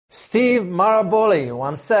Steve Maraboli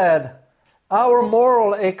once said, "Our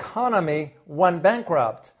moral economy went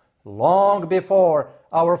bankrupt long before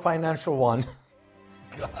our financial one."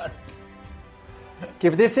 God.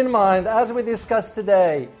 Keep this in mind as we discuss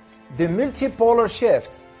today the multipolar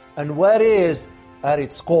shift and what is at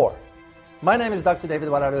its core. My name is Dr. David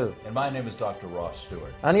Wararu. And my name is Dr. Ross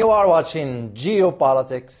Stewart. And you are watching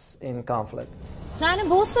Geopolitics in Conflict. Now, in a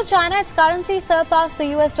boost for China, its currency surpassed the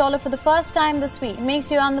US dollar for the first time this week. It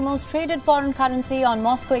makes yuan the most traded foreign currency on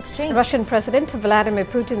Moscow exchange. Russian President Vladimir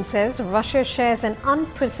Putin says Russia shares an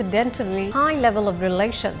unprecedentedly high level of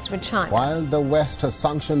relations with China. While the West has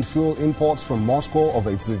sanctioned fuel imports from Moscow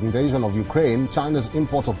over its invasion of Ukraine, China's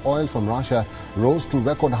imports of oil from Russia rose to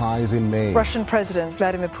record highs in May. Russian President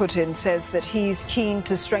Vladimir Putin says that he's keen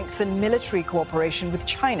to strengthen military cooperation with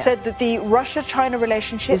China. Said that the Russia-China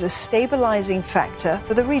relationship is a stabilizing factor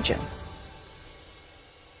for the region.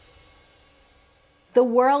 The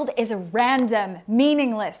world is random,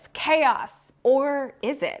 meaningless, chaos. Or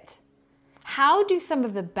is it? How do some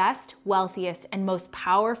of the best, wealthiest, and most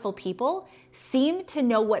powerful people seem to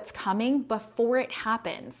know what's coming before it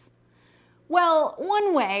happens? Well,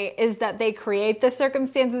 one way is that they create the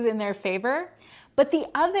circumstances in their favor, but the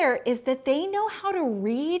other is that they know how to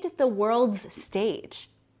read the world's stage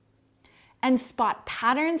and spot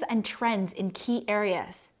patterns and trends in key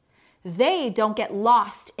areas. They don't get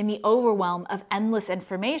lost in the overwhelm of endless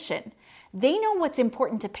information. They know what's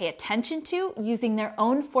important to pay attention to using their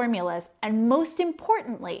own formulas, and most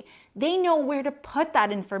importantly, they know where to put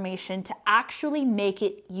that information to actually make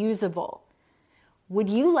it usable. Would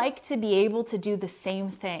you like to be able to do the same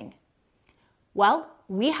thing? Well,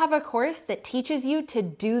 we have a course that teaches you to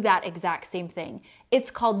do that exact same thing. It's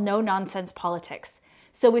called No Nonsense Politics.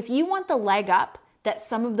 So if you want the leg up that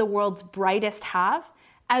some of the world's brightest have,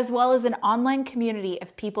 as well as an online community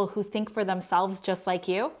of people who think for themselves just like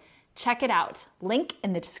you, check it out. Link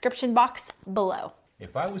in the description box below.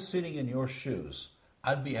 If I was sitting in your shoes,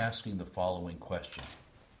 I'd be asking the following question.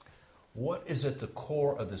 What is at the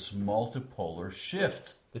core of this multipolar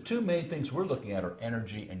shift? The two main things we're looking at are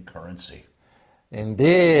energy and currency.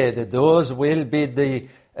 Indeed, those will be the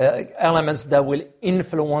elements that will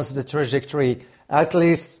influence the trajectory. At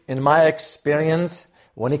least in my experience,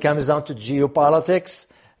 when it comes down to geopolitics,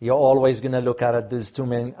 you're always going to look at these two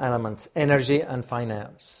main elements, energy and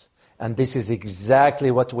finance. And this is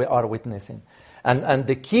exactly what we are witnessing. And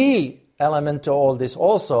the key element to all this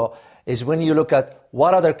also is when you look at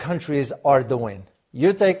what other countries are doing.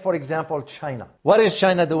 You take, for example, China. What is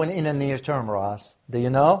China doing in the near term, Ross? Do you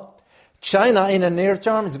know? China in the near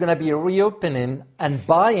term is going to be reopening and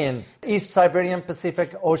buying East Siberian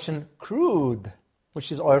Pacific Ocean crude,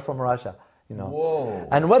 which is oil from Russia. You know. Whoa.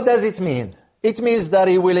 And what does it mean? It means that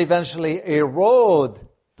it will eventually erode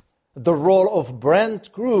the role of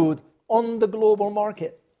Brent crude on the global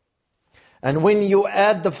market. And when you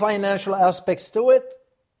add the financial aspects to it,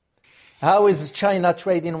 how is China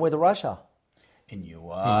trading with Russia? In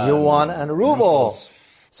yuan. In yuan and ruble.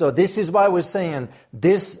 So this is why we're saying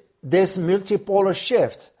this multipolar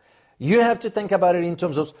shift, you have to think about it in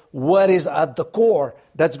terms of what is at the core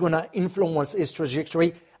that's going to influence its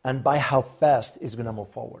trajectory and by how fast it's going to move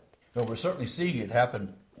forward. Well, we're certainly seeing it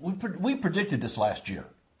happen. We predicted this last year,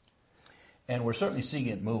 and we're certainly seeing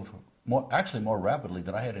it move more rapidly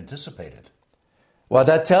than I had anticipated. Well,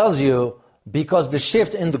 that tells you because the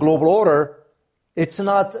shift in the global order, it's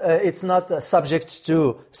not subject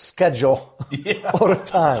to schedule or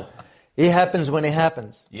time. It happens when it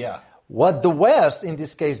happens. Yeah. What the West, in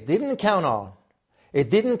this case, didn't count on, it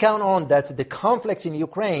didn't count on that the conflict in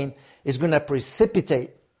Ukraine is going to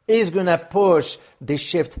precipitate, is going to push the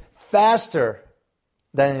shift faster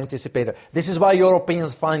than anticipated. This is why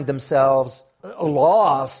Europeans find themselves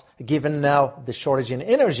lost, given now the shortage in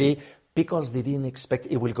energy, because they didn't expect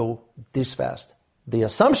it will go this fast. The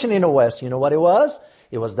assumption in the West, you know what it was?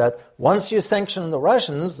 It was that once you sanction the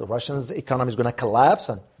Russians' economy is going to collapse,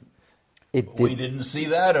 and we didn't see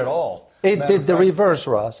that at all. It did the reverse,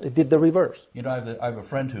 Ross. It did the reverse. You know, I have a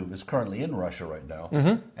friend who is currently in Russia right now,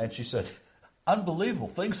 and she said, unbelievable,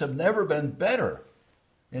 things have never been better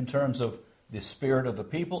in terms of the spirit of the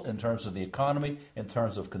people, in terms of the economy, in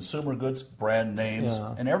terms of consumer goods, brand names,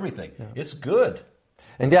 and everything. Yeah. It's good.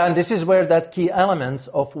 And this is where that key element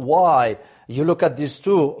of why you look at these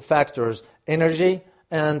two factors, energy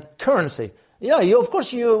and currency. Yeah, of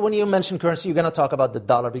course, when you mention currency, you're going to talk about the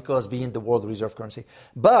dollar because being the world reserve currency.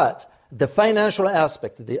 But the financial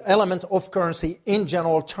aspect, the element of currency in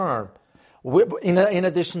general term, in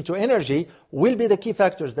addition to energy, will be the key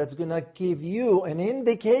factors that's going to give you an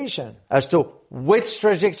indication as to which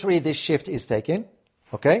trajectory this shift is taking,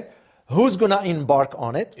 okay? Who's going to embark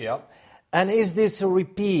on it? Yep. And is this a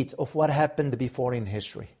repeat of what happened before in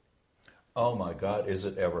history? Oh my God, is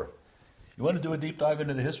it ever? You want to do a deep dive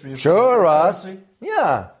into the history of Sure, Ross. currency?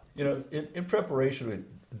 Yeah. You know, in preparation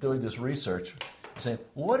with doing this research, saying,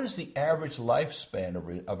 what is the average lifespan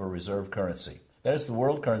of a reserve currency? That is the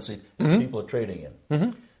world currency that people are trading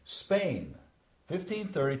in. Spain,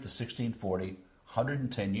 1530 to 1640,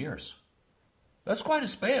 110 years. That's quite a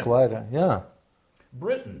span. Yeah.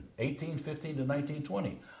 Britain, 1815 to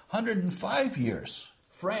 1920, 105 years.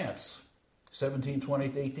 France, 1720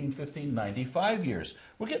 to 1815, 95 years.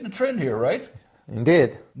 We're getting a trend here, right?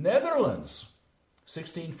 Indeed. Netherlands,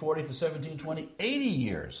 1640 to 1720, 80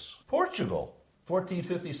 years. Portugal,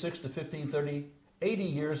 1456 to 1530, 80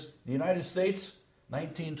 years. The United States,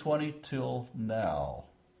 1920 till now.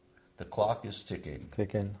 The clock is ticking.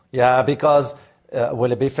 Yeah, because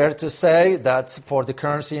will it be fair to say that for the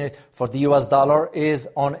currency, for the US dollar, is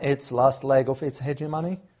on its last leg of its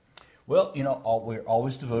hegemony? Well, you know, we're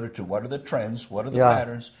always devoted to what are the trends, what are the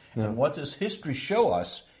patterns, and what does history show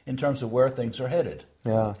us in terms of where things are headed.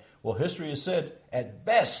 Yeah. Well, history has said, at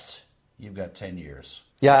best, you've got 10 years.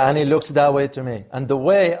 Yeah, and it looks that way to me. And the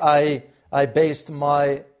way I based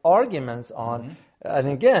my arguments on, and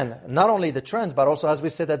again, not only the trends, but also, as we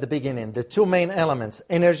said at the beginning, the two main elements,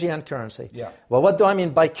 energy and currency. Yeah. Well, what do I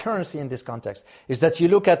mean by currency in this context? Is that you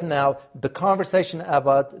look at now the conversation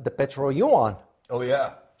about the petro yuan. Oh,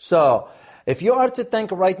 yeah. So, if you are to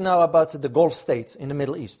think right now about the Gulf states in the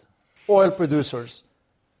Middle East, oil producers,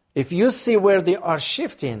 if you see where they are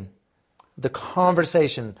shifting the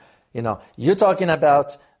conversation, you know, you're talking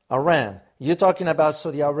about Iran, you're talking about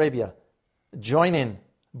Saudi Arabia joining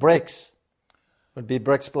BRICS, would be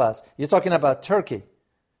BRICS Plus. You're talking about Turkey.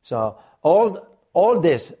 So all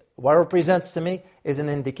this, what it represents to me, is an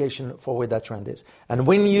indication for where that trend is. And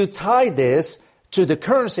when you tie this to the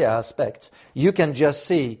currency aspect, you can just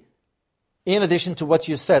see, in addition to what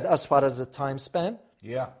you said as far as the time span,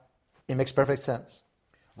 it makes perfect sense.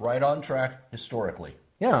 Right on track historically.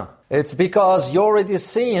 Yeah, it's because you're already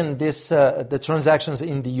seeing this the transactions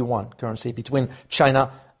in the yuan currency between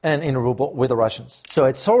China and in ruble with the Russians. So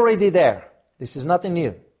it's already there. This is nothing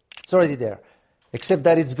new. It's already there, except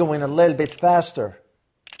that it's going a little bit faster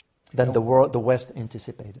than the West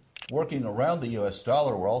anticipated. Working around the U.S.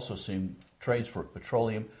 dollar, we're also seeing trades for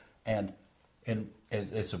petroleum, and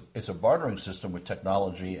it's a bartering system with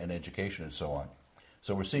technology and education and so on.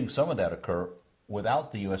 So we're seeing some of that occur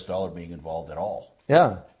without the U.S. dollar being involved at all.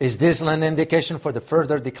 Yeah. Is this an indication for the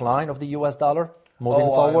further decline of the U.S. dollar moving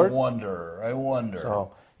forward? I wonder.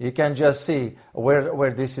 So you can just see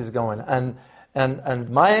where this is going. And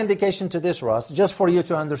my indication to this, Ross, just for you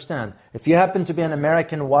to understand, if you happen to be an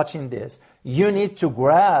American watching this, you need to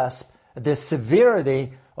grasp the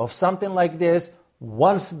severity of something like this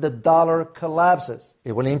once the dollar collapses.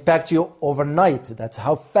 It will impact you overnight. That's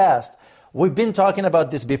how fast. We've been talking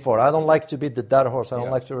about this before. I don't like to beat the dead horse. I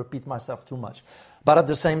don't like to repeat myself too much. But at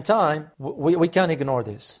the same time, we can't ignore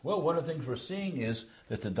this. Well, one of the things we're seeing is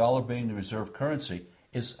that the dollar being the reserve currency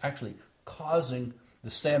is actually causing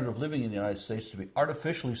the standard of living in the United States to be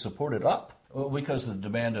artificially supported up because of the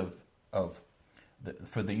demand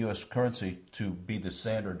for the U.S. currency to be the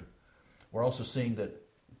standard. We're also seeing that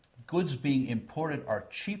goods being imported are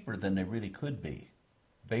cheaper than they really could be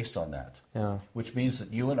based on that, which means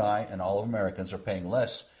that you and I and all of Americans are paying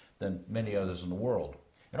less than many others in the world.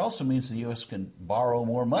 It also means the U.S. can borrow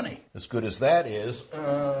more money. As good as that is,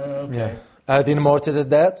 okay. Adding more to the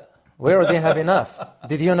debt, we already have enough.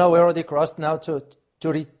 Did you know we already crossed now to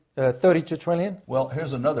 32 trillion? Well,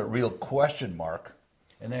 here's another real question mark,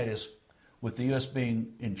 and that is, with the U.S.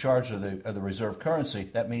 being in charge of the reserve currency,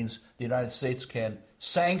 that means the United States can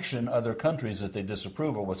sanction other countries if they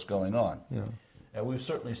disapprove of what's going on. Yeah. And we've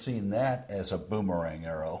certainly seen that as a boomerang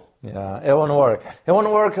arrow. Yeah, it won't work. It won't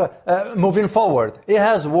work moving forward. It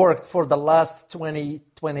has worked for the last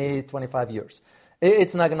 25 years.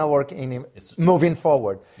 It's not going to work moving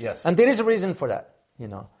forward. Yes. And there is a reason for that, you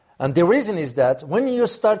know. And the reason is that when you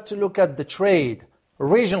start to look at the trade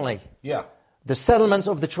regionally, the settlements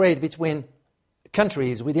of the trade between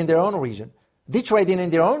countries within their own region, they trade in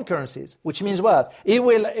their own currencies, which means what? It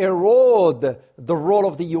will erode the role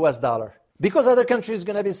of the U.S. dollar. Because other countries are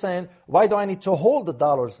going to be saying, why do I need to hold the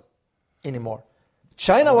dollars anymore?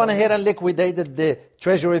 China went ahead and liquidated the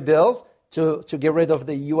treasury bills to get rid of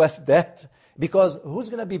the U.S. debt. Because who's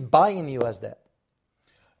going to be buying U.S. debt?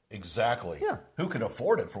 Exactly. Yeah. Who can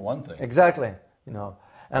afford it, for one thing? Exactly. You know,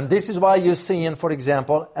 and this is why you're seeing, for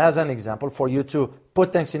example, as an example, for you to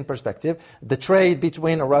put things in perspective, the trade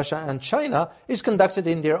between Russia and China is conducted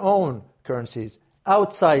in their own currencies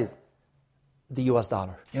outside the US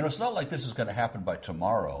dollar. You know, it's not like this is going to happen by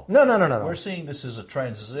tomorrow. No. We're seeing this as a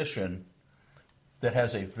transition that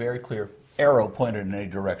has a very clear arrow pointed in a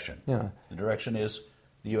direction. Yeah. The direction is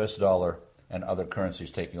the US dollar and other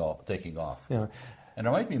currencies taking off. Yeah. And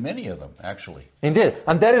there might be many of them, actually. Indeed.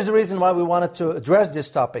 And that is the reason why we wanted to address this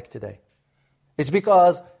topic today. It's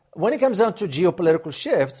because when it comes down to geopolitical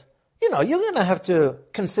shifts, you know, you're going to have to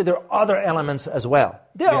consider other elements as well.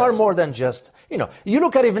 There are more than just, you know, you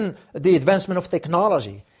look at even the advancement of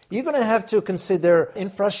technology. You're going to have to consider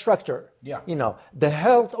infrastructure, you know, the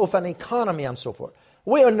health of an economy and so forth.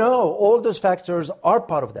 We all know all those factors are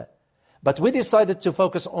part of that. But we decided to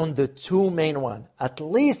focus on the two main ones, at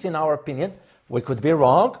least in our opinion. We could be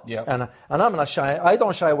wrong, and I'm not shy. I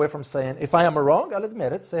don't shy away from saying, if I am wrong, I'll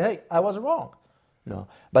admit it, say, hey, I was wrong. No.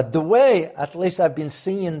 But the way, at least I've been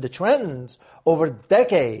seeing the trends over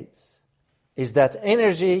decades, is that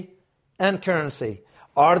energy and currency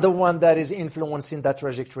are the one that is influencing that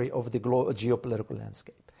trajectory of the geopolitical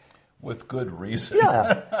landscape. With good reason.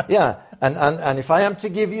 Yeah. And if I am to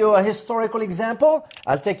give you a historical example,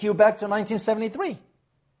 I'll take you back to 1973.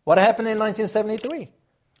 What happened in 1973?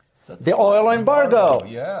 The oil embargo.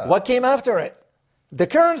 Yeah. What came after it? The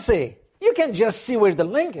currency. You can just see where the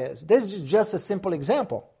link is. This is just a simple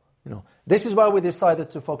example. You know, this is why we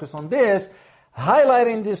decided to focus on this,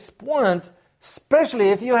 highlighting this point, especially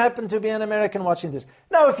if you happen to be an American watching this.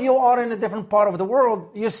 Now, if you are in a different part of the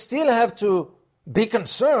world, you still have to be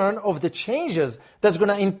concerned of the changes that's going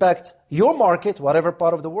to impact your market, whatever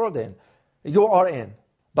part of the world you are in.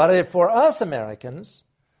 But for us Americans,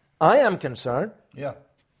 I am concerned. Yeah.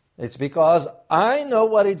 It's because I know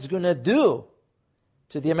what it's going to do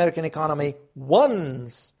to the American economy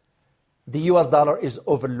once the US dollar is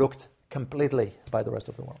overlooked completely by the rest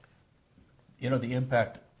of the world. You know, the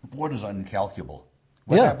impact borders incalculable.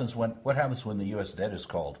 What happens when the US debt is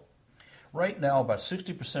called? Right now, about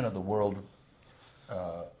 60% of the world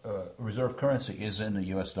reserve currency is in the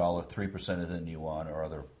US dollar, 3% is in yuan or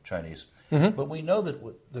other Chinese. Mm-hmm. But we know that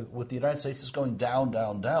with the United States, it's going down.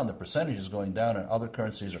 The percentage is going down, and other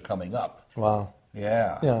currencies are coming up. Wow.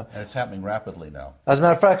 Yeah. And it's happening rapidly now. As a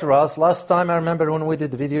matter of fact, Ross, last time I remember when we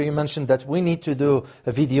did the video, you mentioned that we need to do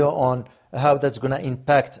a video on how that's going to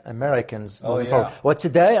impact Americans going forward. Well,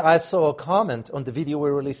 today I saw a comment on the video we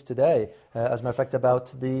released today, as a matter of fact,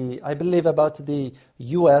 about the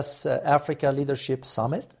U.S. Africa Leadership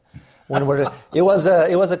Summit. It was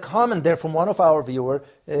a comment there from one of our viewers.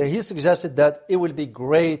 He suggested that it would be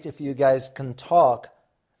great if you guys can talk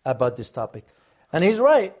about this topic. And he's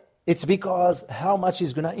right. It's because how much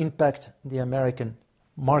is going to impact the American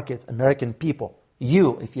market, American people.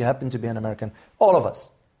 You, if you happen to be an American, all of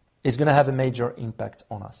us, is going to have a major impact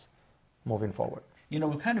on us moving forward. You know,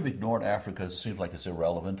 we've kind of ignored Africa. It seems like it's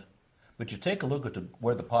irrelevant. But you take a look at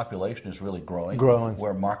where the population is really growing,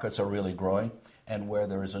 where markets are really growing, and where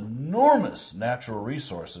there is enormous natural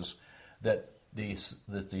resources that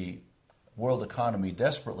the world economy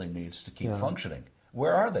desperately needs to keep functioning.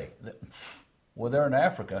 Where are they? Well, they're in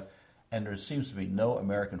Africa, and there seems to be no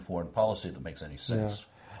American foreign policy that makes any sense.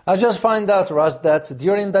 I just find out, Russ, that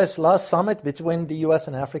during this last summit between the U.S.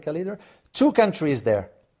 and Africa leader, 2 countries there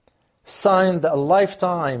signed a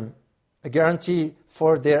lifetime guarantee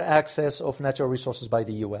for their access of natural resources by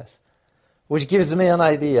the U.S., which gives me an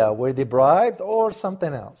idea. Were they bribed or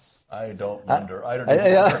something else? I don't wonder. I don't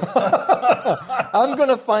even wonder. I'm going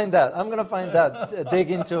to find that.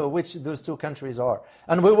 Dig into which those 2 countries are.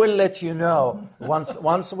 And we will let you know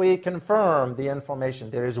once we confirm the information.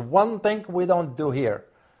 There is one thing we don't do here.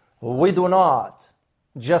 We do not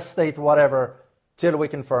just state whatever till we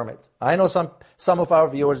confirm it. I know some of our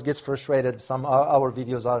viewers get frustrated. Some our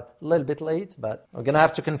videos are a little bit late, but we're going to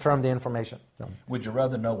have to confirm the information. So. Would you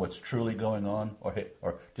rather know what's truly going on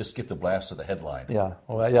or just get the blast of the headline? Yeah,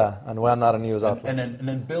 and we're not a news outlet. And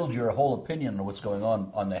then build your whole opinion on what's going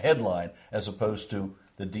on the headline as opposed to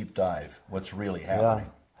the deep dive, what's really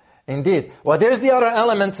happening. Yeah. Indeed. Well, there's the other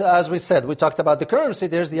element, as we said. We talked about the currency.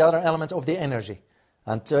 There's the other element of the energy.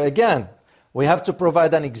 And again, we have to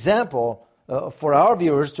provide an example for our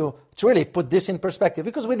viewers to really put this in perspective.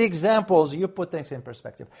 Because with the examples, you put things in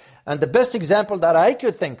perspective. And the best example that I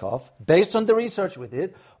could think of, based on the research we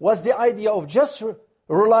did, was the idea of just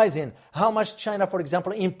realizing how much China, for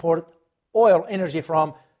example, import oil energy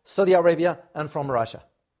from Saudi Arabia and from Russia.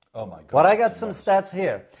 Oh, my God. Well, I got some stats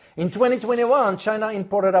here. In 2021, China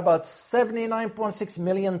imported about 79.6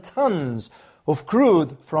 million tons of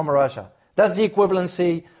crude from Russia. That's the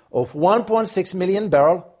equivalency of 1.6 million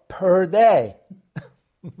barrels per day.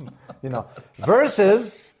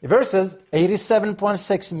 Versus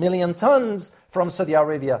 87.6 million tons from Saudi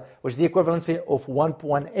Arabia, which is the equivalency of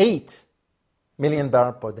 1.8 million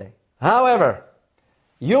barrels per day. However,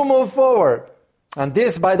 you move forward, and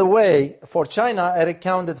this, by the way, for China, it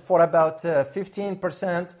accounted for about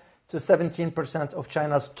 15% to 17% of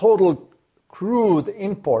China's total crude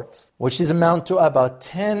imports, which is amount to about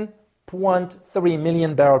 10.3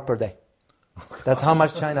 million barrels per day. That's how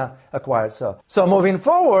much China acquired. So moving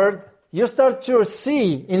forward, you start to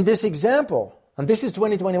see in this example, and this is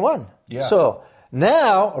 2021. Yeah. So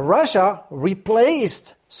now Russia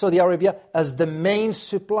replaced Saudi Arabia as the main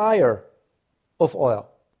supplier of oil.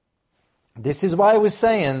 This is why we're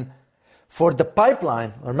saying for the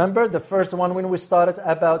pipeline, remember the first one when we started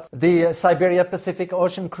about the Siberia Pacific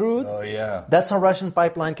Ocean crude? Oh, yeah. That's a Russian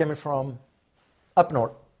pipeline coming from up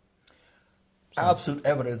north. Absolute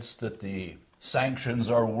evidence that the sanctions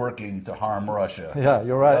are working to harm Russia. Yeah,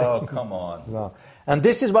 you're right. Oh, come on. No. And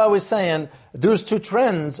this is why we're saying those two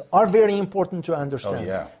trends are very important to understand.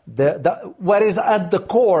 Oh, yeah. What is at the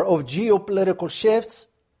core of geopolitical shifts,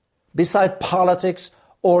 beside politics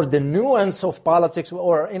or the nuance of politics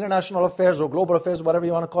or international affairs or global affairs, whatever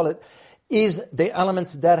you want to call it, is the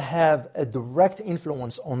elements that have a direct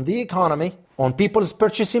influence on the economy, on people's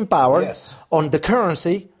purchasing power, yes, on the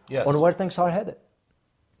currency, yes, on where things are headed.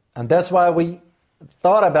 And that's why we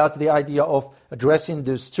thought about the idea of addressing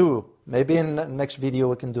those two. Maybe in the next video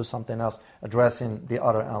we can do something else addressing the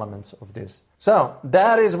other elements of this. So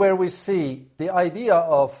that is where we see the idea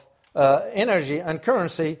of energy and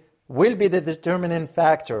currency will be the determining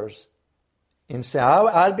factors.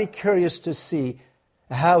 I'll be curious to see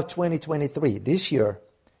how 2023, this year,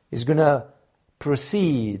 is going to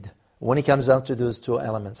proceed when it comes down to those two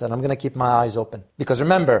elements. And I'm going to keep my eyes open. Because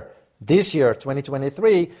remember, this year,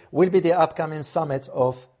 2023, will be the upcoming summit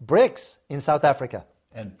of BRICS in South Africa.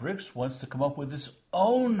 And BRICS wants to come up with its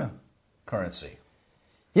own currency.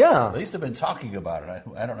 Yeah. At least they've been talking about it.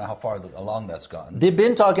 I don't know how far along that's gone. They've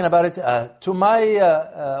been talking about it. To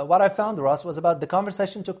my, what I found, Ross, was about the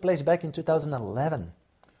conversation took place back in 2011.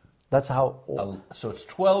 That's how... So it's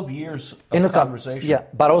 12 years of conversation. Yeah,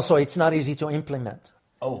 but also it's not easy to implement.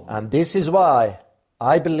 Oh. And this is why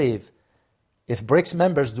I believe if BRICS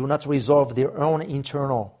members do not resolve their own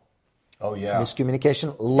internal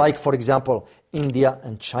miscommunication, like, for example, India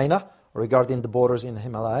and China regarding the borders in the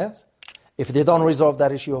Himalayas, if they don't resolve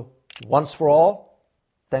that issue once for all,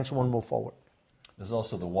 things won't move forward. There's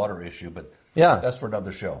also the water issue, but yeah, that's for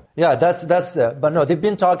another show. Yeah, but no, they've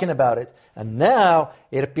been talking about it. And now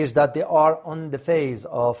it appears that they are on the phase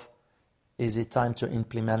of, is it time to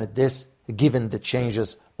implement this, given the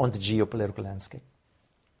changes on the geopolitical landscape?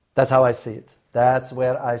 That's how I see it. That's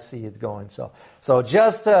where I see it going. So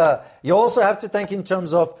just, you also have to think in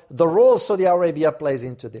terms of the role Saudi Arabia plays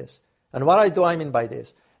into this. And what do I mean by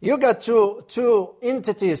this? You got two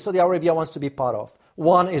entities Saudi Arabia wants to be part of.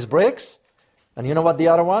 One is BRICS, and you know what the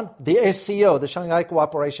other one? The SCO, the Shanghai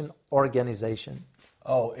Cooperation Organization.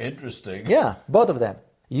 Oh, interesting. Yeah, both of them.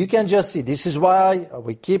 You can just see, this is why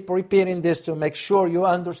we keep repeating this to make sure you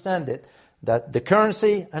understand it, that the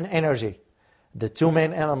currency and energy, the two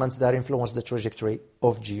main elements that influence the trajectory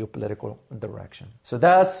of geopolitical direction. So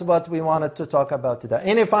that's what we wanted to talk about today.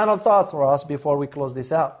 Any final thoughts, Ross, before we close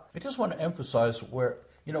this out? I just want to emphasize where,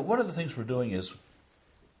 one of the things we're doing is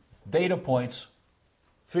data points,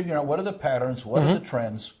 figuring out what are the patterns, what are the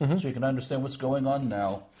trends, so you can understand what's going on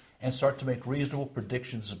now and start to make reasonable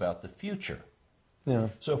predictions about the future. Yeah.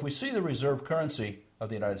 So if we see the reserve currency of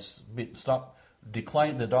the United States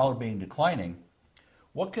the dollar being declining,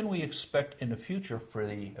 what can we expect in the future for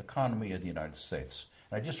the economy of the United States?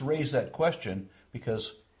 And I just raise that question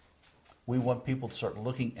because we want people to start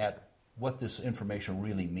looking at what this information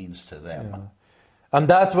really means to them. Yeah. And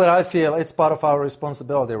that's where I feel it's part of our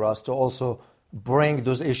responsibility, Ross, to also bring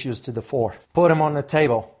those issues to the fore. Put them on the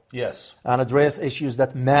table. Yes. And address issues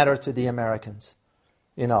that matter to the Americans.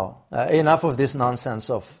 Enough of this nonsense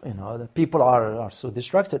of, the people are so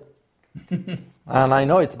distracted. And I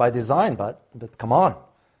know it's by design, but come on.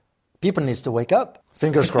 People need to wake up.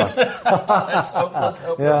 Fingers crossed. Let's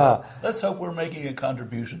hope we're making a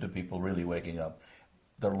contribution to people really waking up.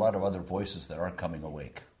 There are a lot of other voices that aren't coming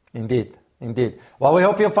awake. Indeed. Well, we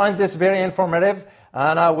hope you find this very informative,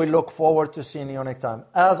 and we look forward to seeing you next time.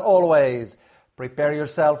 As always, prepare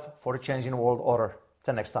yourself for a changing world order.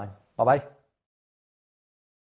 Till next time. Bye-bye.